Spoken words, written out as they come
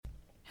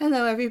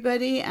Hello,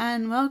 everybody,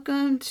 and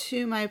welcome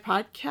to my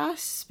podcast,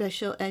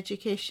 Special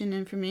Education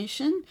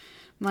Information.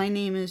 My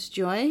name is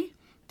Joy.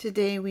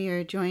 Today we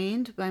are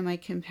joined by my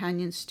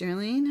companion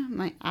Sterling,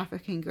 my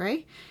African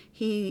Grey.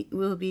 He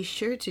will be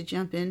sure to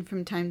jump in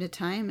from time to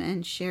time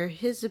and share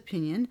his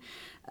opinion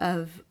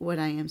of what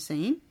I am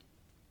saying.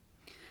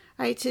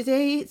 All right,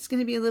 today it's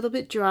going to be a little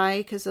bit dry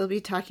because I'll be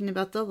talking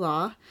about the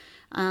law.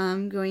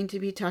 I'm going to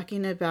be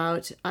talking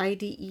about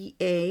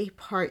IDEA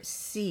Part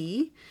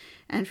C.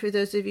 And for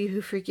those of you who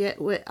forget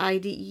what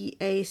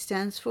IDEA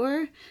stands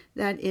for,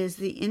 that is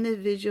the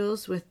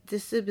Individuals with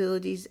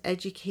Disabilities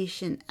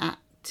Education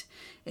Act.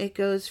 It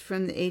goes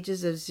from the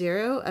ages of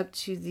 0 up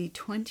to the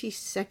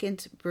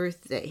 22nd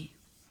birthday.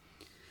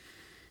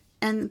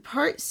 And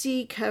Part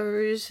C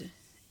covers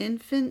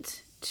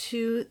infant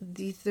to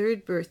the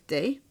 3rd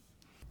birthday.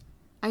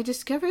 I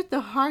discovered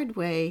the hard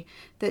way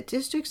that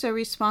districts are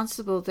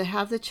responsible to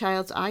have the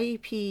child's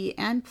IEP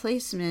and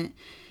placement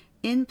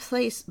in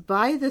place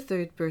by the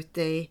 3rd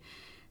birthday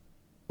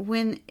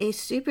when a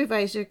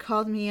supervisor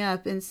called me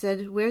up and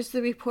said, "Where's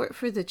the report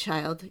for the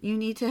child? You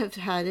need to have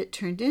had it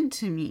turned in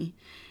to me."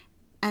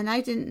 And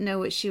I didn't know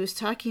what she was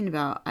talking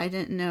about. I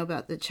didn't know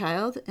about the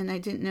child, and I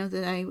didn't know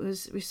that I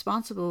was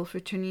responsible for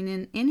turning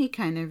in any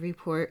kind of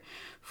report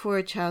for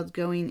a child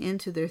going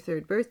into their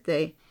 3rd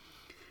birthday.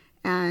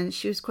 And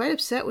she was quite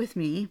upset with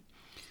me.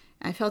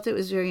 I felt it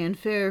was very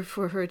unfair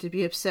for her to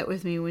be upset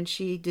with me when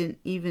she didn't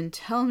even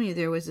tell me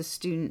there was a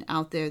student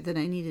out there that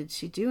I needed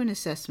to do an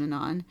assessment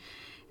on.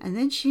 And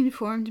then she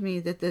informed me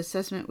that the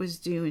assessment was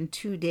due in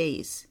 2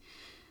 days.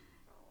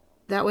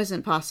 That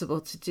wasn't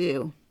possible to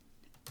do.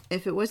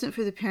 If it wasn't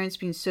for the parents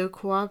being so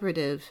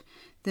cooperative,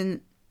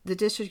 then the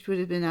district would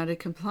have been out of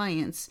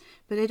compliance.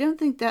 But I don't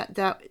think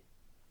that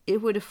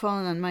it would have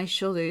fallen on my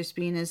shoulders,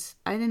 being as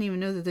I didn't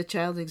even know that the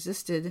child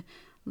existed,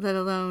 let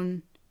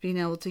alone being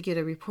able to get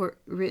a report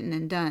written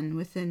and done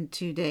within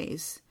 2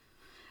 days.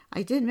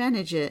 I did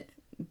manage it,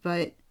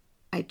 but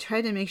I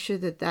tried to make sure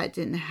that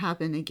didn't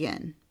happen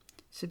again.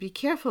 So be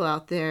careful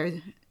out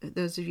there,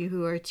 those of you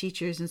who are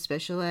teachers in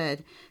special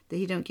ed, that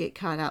you don't get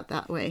caught out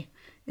that way.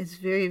 It's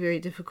very, very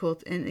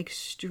difficult and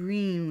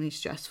extremely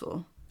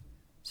stressful.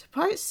 So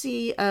Part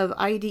C of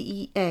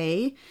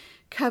IDEA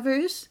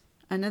covers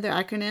another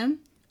acronym,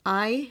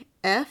 IFSP,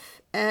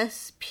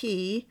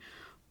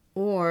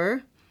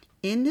 or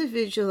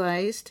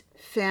Individualized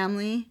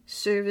Family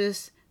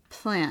Service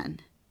Plan.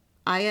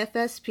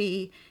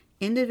 IFSP,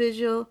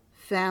 Individual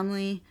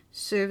Family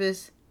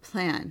Service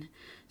Plan.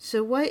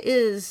 So what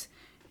is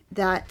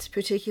that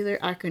particular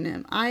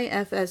acronym?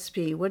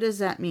 IFSP, what does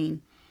that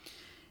mean?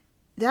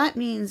 That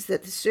means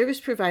that the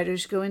service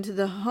providers go into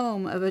the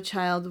home of a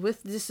child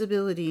with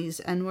disabilities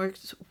and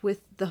works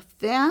with the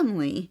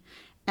family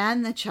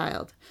and the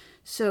child.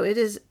 So it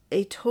is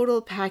a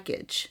total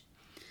package.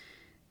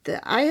 The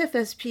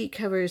IFSP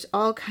covers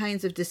all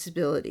kinds of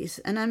disabilities,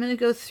 and I'm going to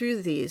go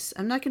through these.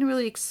 I'm not going to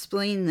really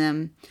explain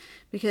them,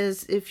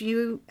 because if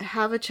you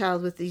have a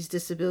child with these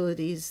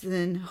disabilities,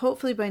 then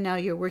hopefully by now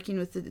you're working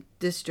with the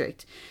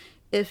district.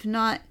 If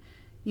not,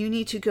 you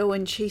need to go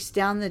and chase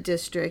down the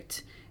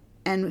district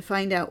and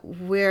find out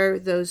where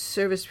those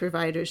service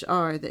providers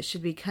are that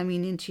should be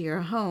coming into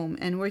your home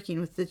and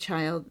working with the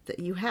child that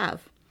you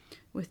have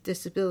with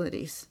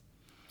disabilities.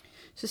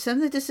 So some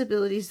of the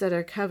disabilities that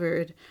are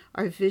covered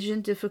are vision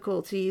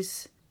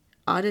difficulties,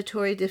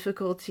 auditory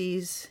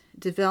difficulties,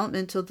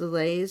 developmental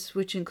delays,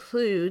 which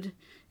include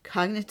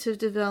cognitive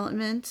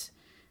development,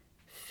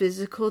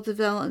 physical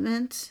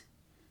development,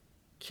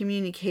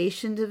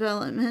 communication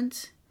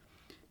development,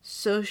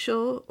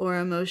 social or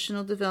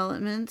emotional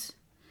development,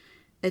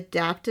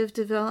 adaptive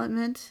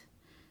development.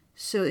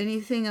 So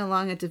anything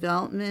along a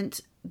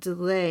development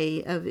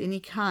delay of any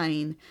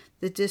kind,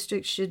 the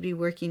district should be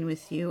working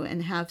with you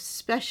and have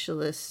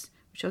specialists,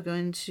 which I'll go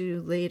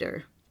into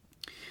later.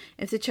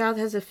 If the child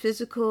has a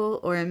physical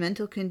or a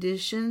mental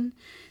condition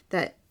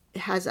that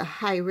has a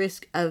high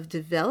risk of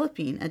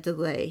developing a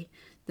delay,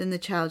 then the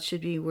child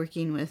should be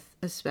working with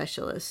a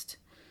specialist.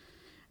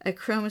 A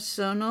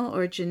chromosomal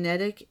or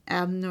genetic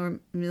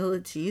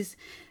abnormalities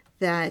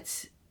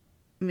that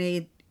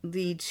may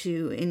lead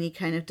to any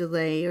kind of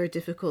delay or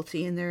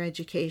difficulty in their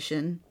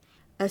education.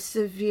 A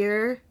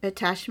severe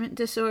attachment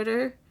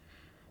disorder,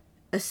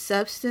 a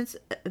substance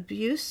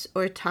abuse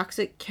or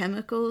toxic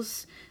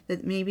chemicals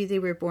that maybe they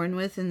were born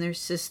with in their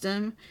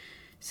system,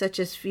 such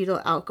as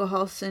fetal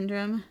alcohol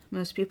syndrome.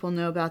 Most people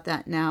know about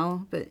that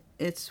now, but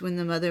it's when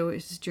the mother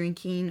was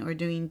drinking or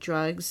doing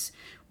drugs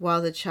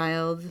while the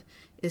child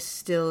is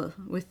still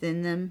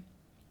within them.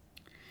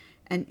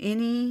 And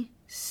any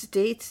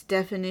state's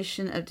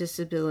definition of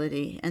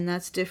disability, and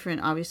that's different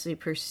obviously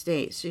per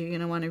state, so you're going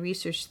to want to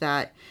research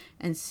that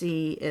and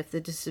see if the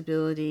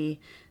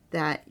disability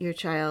that your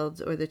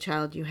child or the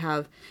child you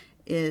have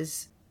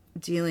is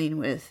dealing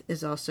with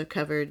is also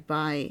covered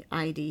by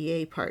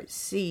IDEA Part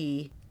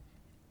C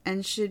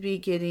and should be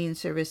getting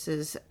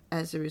services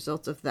as a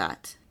result of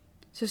that.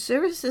 So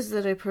services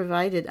that are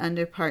provided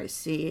under Part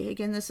C,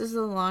 again, this is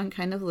a long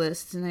kind of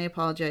list, and I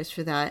apologize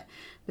for that,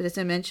 But as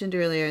I mentioned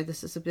earlier,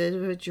 this is a bit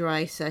of a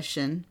dry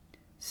session.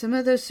 Some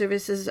of those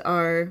services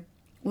are,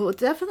 well,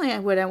 definitely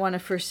what I want to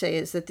first say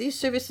is that these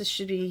services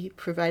should be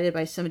provided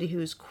by somebody who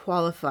is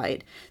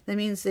qualified. That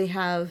means they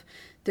have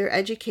their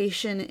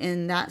education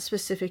in that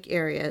specific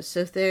area. So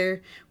if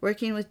they're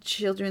working with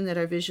children that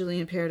are visually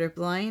impaired or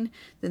blind,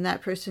 then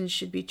that person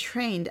should be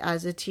trained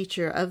as a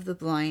teacher of the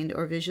blind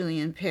or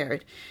visually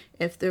impaired.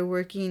 If they're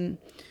working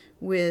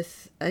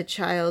with a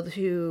child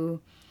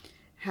who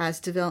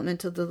has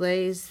developmental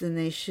delays, then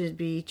they should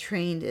be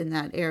trained in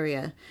that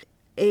area.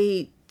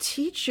 A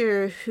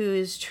teacher who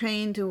is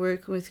trained to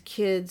work with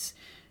kids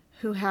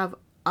who have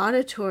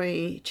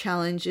auditory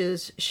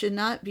challenges should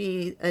not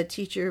be a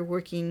teacher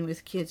working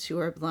with kids who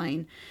are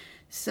blind.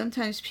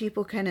 Sometimes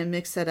people kind of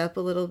mix that up a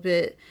little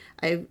bit.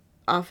 I've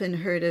often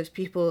heard of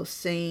people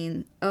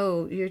saying,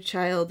 oh, your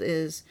child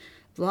is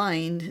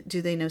blind,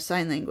 do they know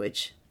sign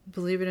language?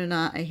 Believe it or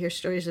not, I hear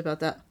stories about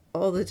that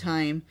all the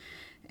time.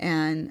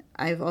 And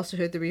I've also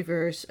heard the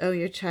reverse, oh,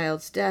 your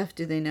child's deaf,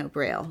 do they know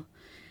Braille?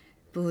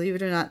 Believe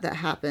it or not, that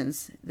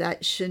happens.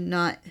 That should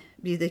not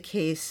be the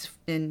case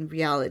in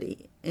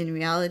reality. In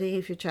reality,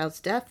 if your child's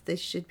deaf, they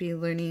should be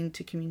learning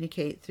to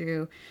communicate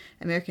through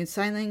American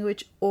Sign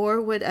Language or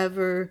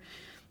whatever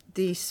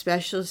the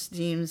specialist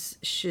deems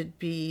should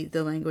be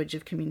the language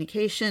of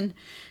communication.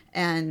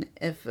 And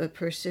if a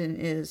person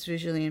is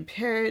visually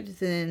impaired,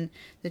 then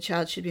the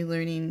child should be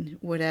learning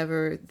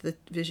whatever the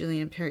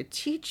visually impaired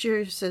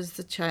teacher says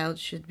the child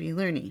should be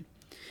learning.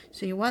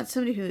 So you want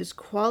somebody who is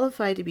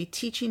qualified to be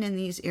teaching in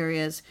these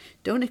areas.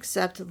 Don't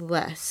accept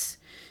less.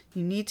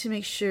 You need to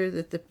make sure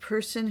that the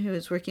person who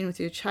is working with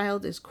your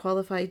child is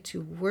qualified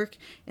to work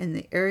in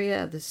the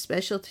area of the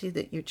specialty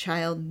that your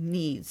child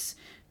needs.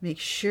 Make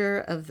sure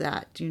of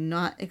that. Do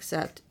not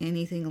accept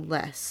anything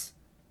less.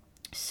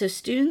 So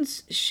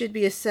students should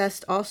be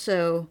assessed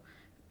also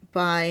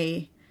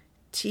by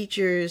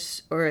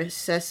teachers or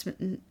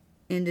assessment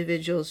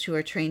individuals who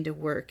are trained to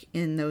work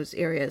in those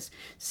areas.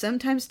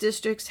 Sometimes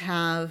districts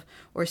have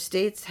or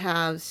states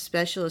have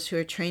specialists who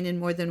are trained in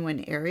more than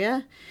one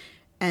area,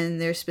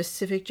 and their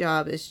specific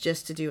job is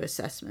just to do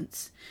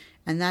assessments.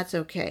 And that's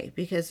okay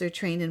because they're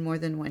trained in more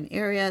than one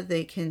area.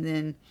 They can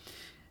then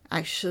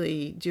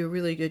actually do a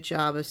really good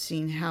job of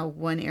seeing how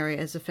one area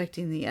is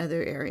affecting the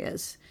other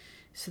areas.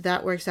 So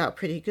that works out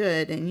pretty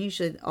good, and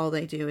usually all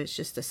they do is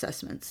just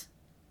assessments.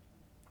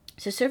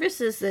 So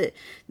services that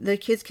the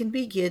kids can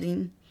be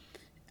getting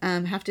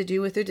have to do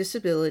with their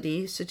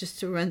disability. So just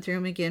to run through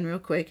them again real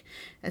quick,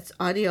 that's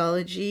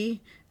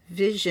audiology,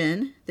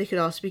 vision. They could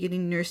also be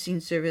getting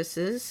nursing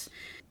services.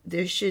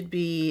 There should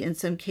be, in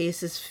some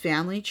cases,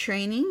 family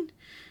training,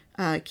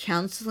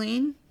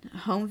 counseling,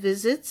 home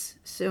visits.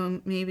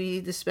 So maybe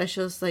the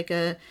specialist, like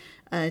a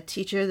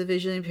teacher of the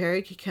visually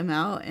impaired, could come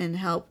out and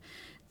help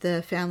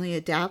the family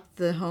adapt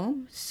the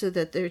home so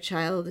that their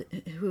child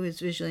who is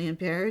visually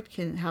impaired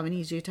can have an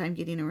easier time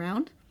getting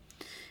around.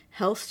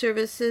 Health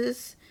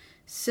services,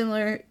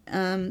 similar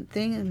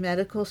thing,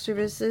 medical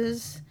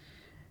services,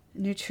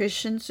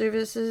 nutrition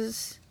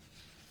services.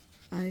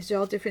 These are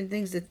all different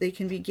things that they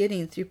can be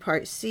getting through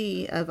Part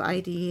C of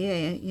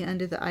IDEA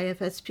under the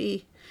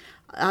C-Ifsp.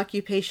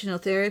 Occupational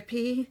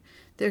therapy,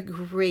 they're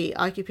great.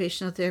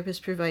 Occupational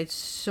therapists provide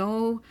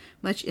so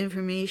much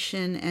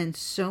information and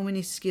so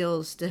many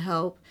skills to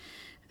help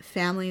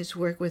families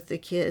work with the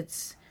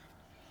kids.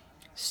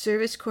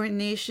 Service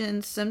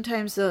coordination,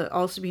 sometimes they'll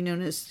also be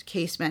known as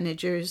case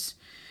managers.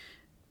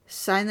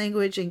 Sign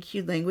language and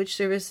cued language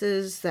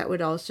services, that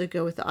would also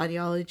go with the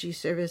audiology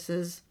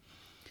services.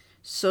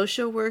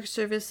 Social work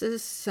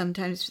services,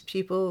 sometimes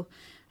people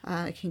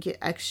can get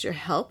extra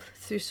help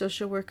through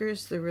social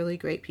workers. They're really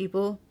great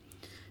people.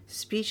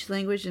 Speech,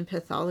 language, and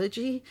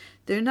pathology,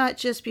 they're not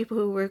just people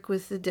who work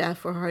with the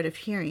deaf or hard of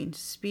hearing.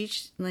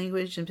 Speech,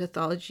 language, and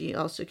pathology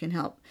also can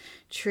help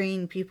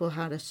train people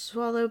how to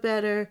swallow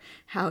better,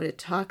 how to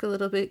talk a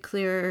little bit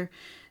clearer.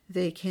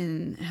 They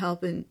can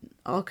help in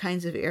all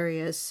kinds of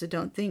areas. So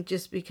don't think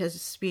just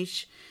because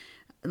speech,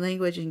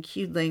 language, and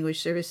cued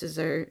language services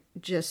are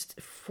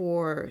just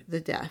for the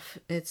deaf.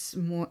 It's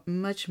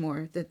much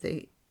more that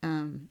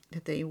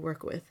they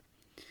work with.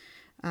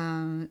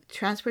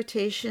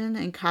 Transportation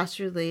and cost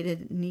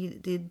related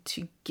needed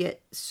to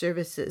get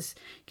services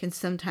can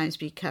sometimes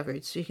be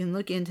covered. So you can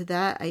look into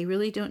that. I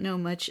really don't know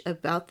much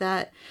about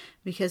that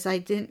because I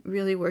didn't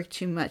really work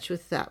too much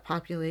with that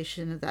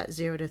population of that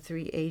 0 to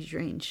 3 age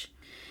range.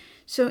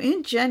 So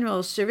in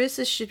general,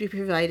 services should be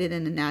provided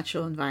in a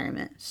natural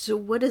environment. So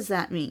what does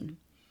that mean?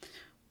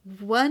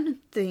 One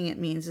thing it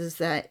means is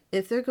that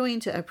if they're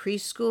going to a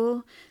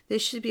preschool, they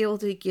should be able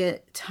to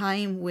get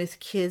time with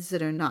kids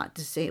that are not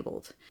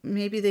disabled.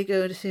 Maybe they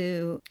go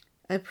to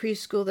a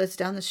preschool that's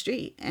down the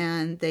street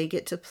and they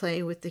get to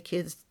play with the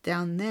kids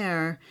down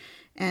there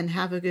and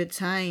have a good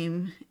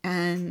time.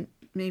 And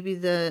maybe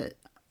the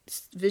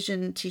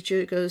vision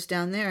teacher goes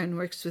down there and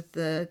works with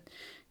the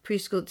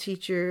preschool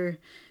teacher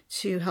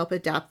to help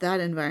adapt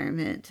that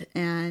environment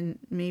and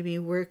maybe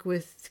work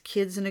with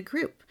kids in a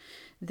group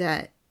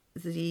that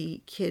the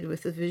kid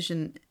with a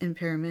vision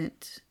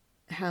impairment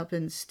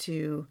happens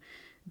to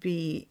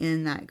be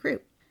in that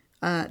group.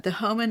 The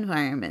home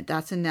environment,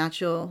 that's a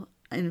natural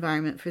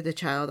environment for the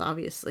child,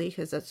 obviously,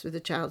 because that's where the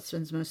child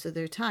spends most of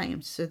their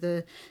time. So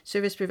the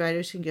service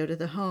providers can go to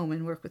the home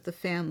and work with the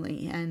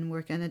family and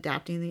work on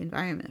adapting the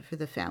environment for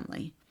the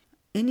family.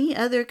 Any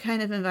other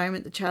kind of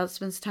environment the child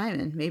spends time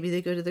in. Maybe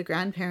they go to the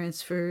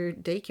grandparents for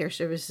daycare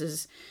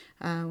services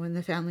when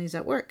the family's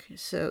at work.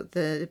 So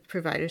the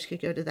providers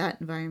could go to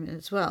that environment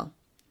as well.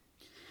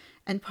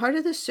 And part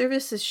of the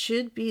services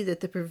should be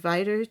that the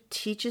provider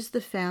teaches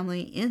the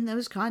family in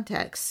those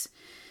contexts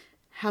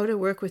how to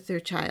work with their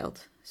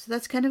child. So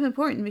that's kind of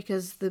important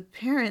because the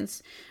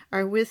parents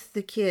are with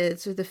the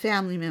kids, or the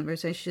family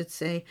members, I should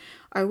say,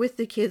 are with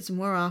the kids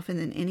more often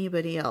than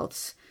anybody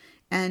else.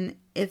 And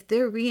if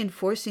they're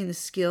reinforcing the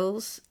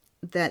skills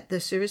that the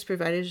service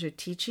providers are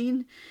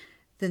teaching,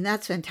 then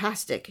that's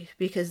fantastic,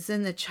 because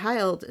then the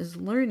child is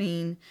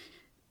learning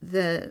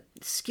the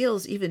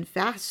skills even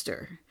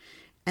faster.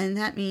 And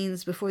that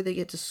means before they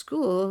get to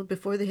school,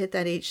 before they hit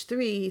that age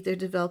 3, they're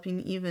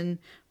developing even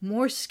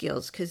more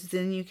skills, because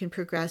then you can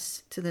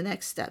progress to the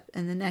next step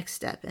and the next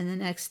step and the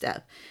next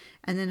step.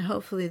 And then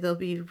hopefully they'll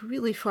be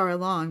really far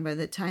along by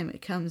the time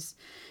it comes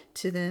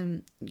to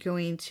them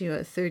going to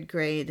a third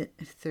grade,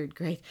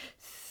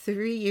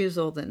 3 years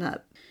old and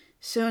up.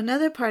 So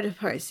another part of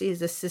Part C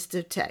is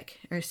assistive tech,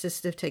 or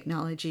assistive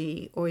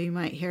technology, or you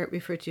might hear it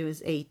referred to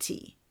as AT,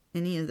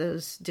 any of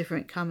those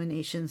different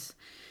combinations.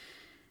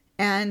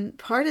 And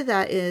part of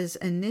that is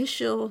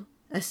initial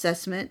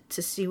assessment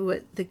to see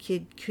what the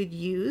kid could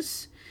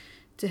use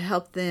to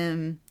help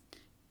them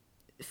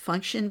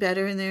function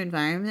better in their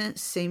environment.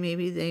 Say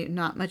maybe they're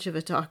not much of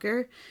a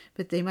talker,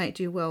 but they might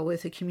do well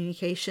with a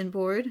communication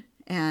board.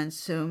 And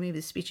so maybe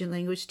the speech and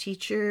language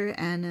teacher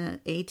and an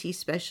AT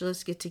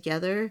specialist get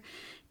together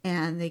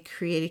and they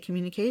create a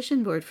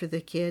communication board for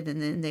the kid,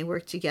 and then they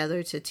work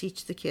together to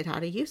teach the kid how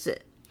to use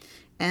it.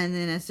 And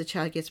then as the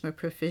child gets more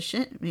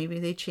proficient, maybe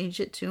they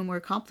change it to a more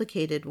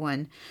complicated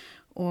one,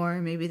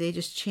 or maybe they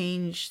just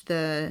change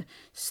the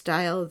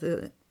style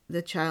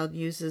the child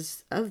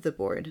uses of the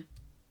board.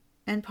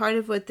 And part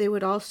of what they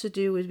would also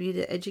do would be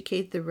to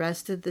educate the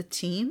rest of the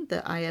team,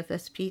 the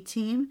C-Ifsp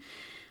team,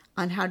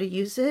 on how to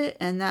use it,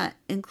 and that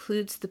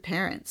includes the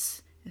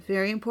parents.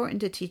 Very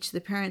important to teach the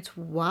parents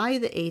why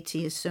the AT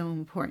is so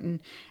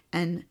important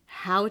and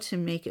how to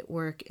make it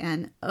work,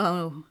 and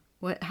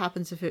what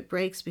happens if it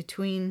breaks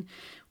between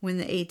when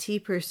the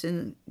AT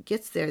person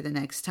gets there the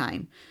next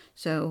time.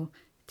 So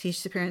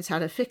teach the parents how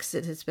to fix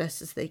it as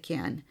best as they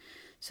can.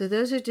 So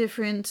those are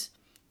different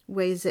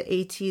ways that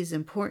AT is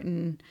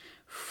important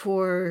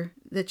for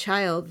the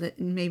child that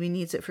maybe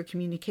needs it for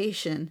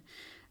communication.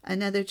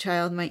 Another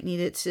child might need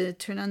it to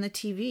turn on the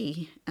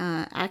TV,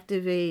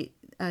 activate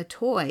a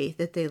toy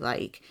that they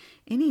like,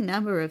 any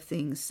number of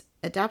things.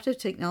 Adaptive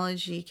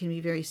technology can be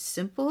very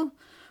simple,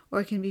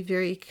 or it can be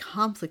very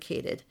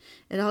complicated.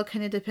 It all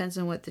kind of depends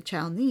on what the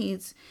child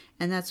needs,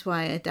 and that's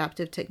why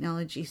adaptive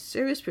technology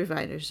service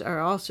providers are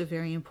also a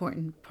very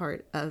important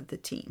part of the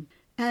team.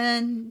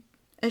 And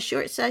a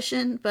short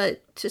session,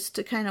 but just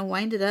to kind of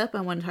wind it up,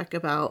 I want to talk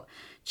about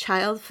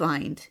Child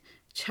Find.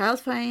 Child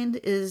Find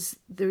is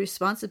the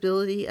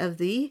responsibility of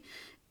the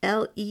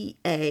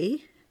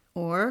LEA,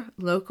 or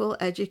Local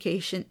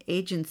Education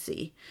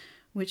Agency,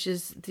 which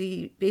is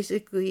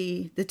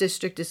basically the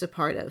district is a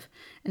part of.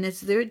 And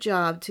it's their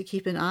job to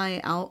keep an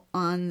eye out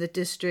on the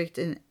district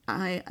and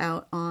eye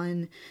out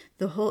on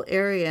the whole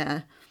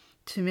area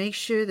to make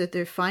sure that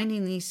they're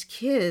finding these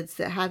kids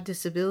that have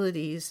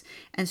disabilities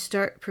and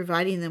start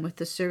providing them with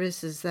the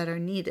services that are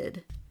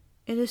needed.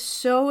 It is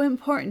so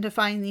important to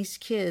find these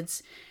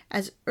kids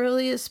as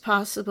early as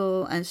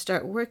possible and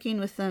start working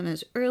with them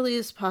as early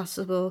as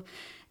possible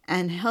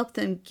and help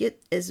them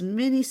get as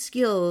many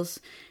skills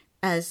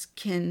as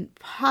can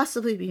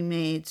possibly be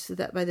made, so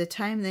that by the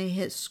time they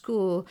hit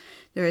school,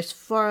 they're as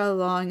far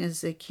along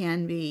as they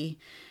can be,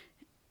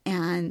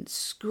 and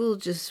school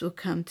just will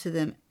come to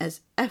them as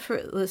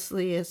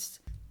effortlessly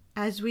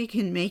as we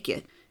can make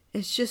it.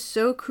 It's just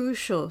so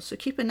crucial. So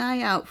keep an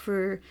eye out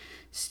for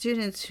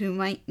students who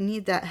might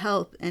need that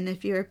help. And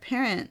if you're a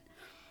parent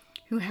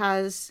who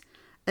has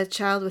a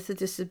child with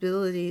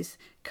disabilities,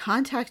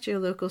 contact your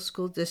local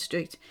school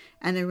district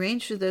and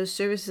arrange for those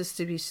services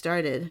to be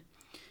started.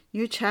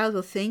 Your child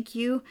will thank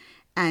you,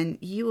 and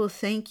you will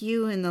thank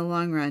you in the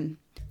long run.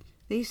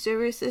 These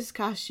services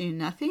cost you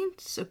nothing,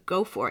 so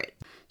go for it.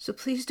 So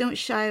please don't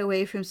shy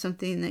away from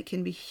something that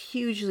can be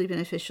hugely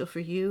beneficial for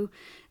you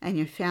and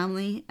your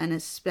family, and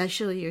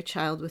especially your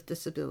child with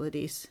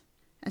disabilities.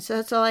 And so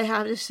that's all I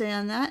have to say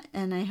on that,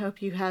 and I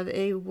hope you have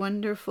a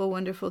wonderful,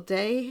 wonderful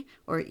day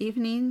or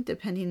evening,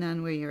 depending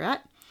on where you're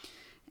at.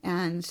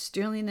 And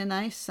Sterling and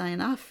I sign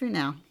off for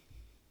now.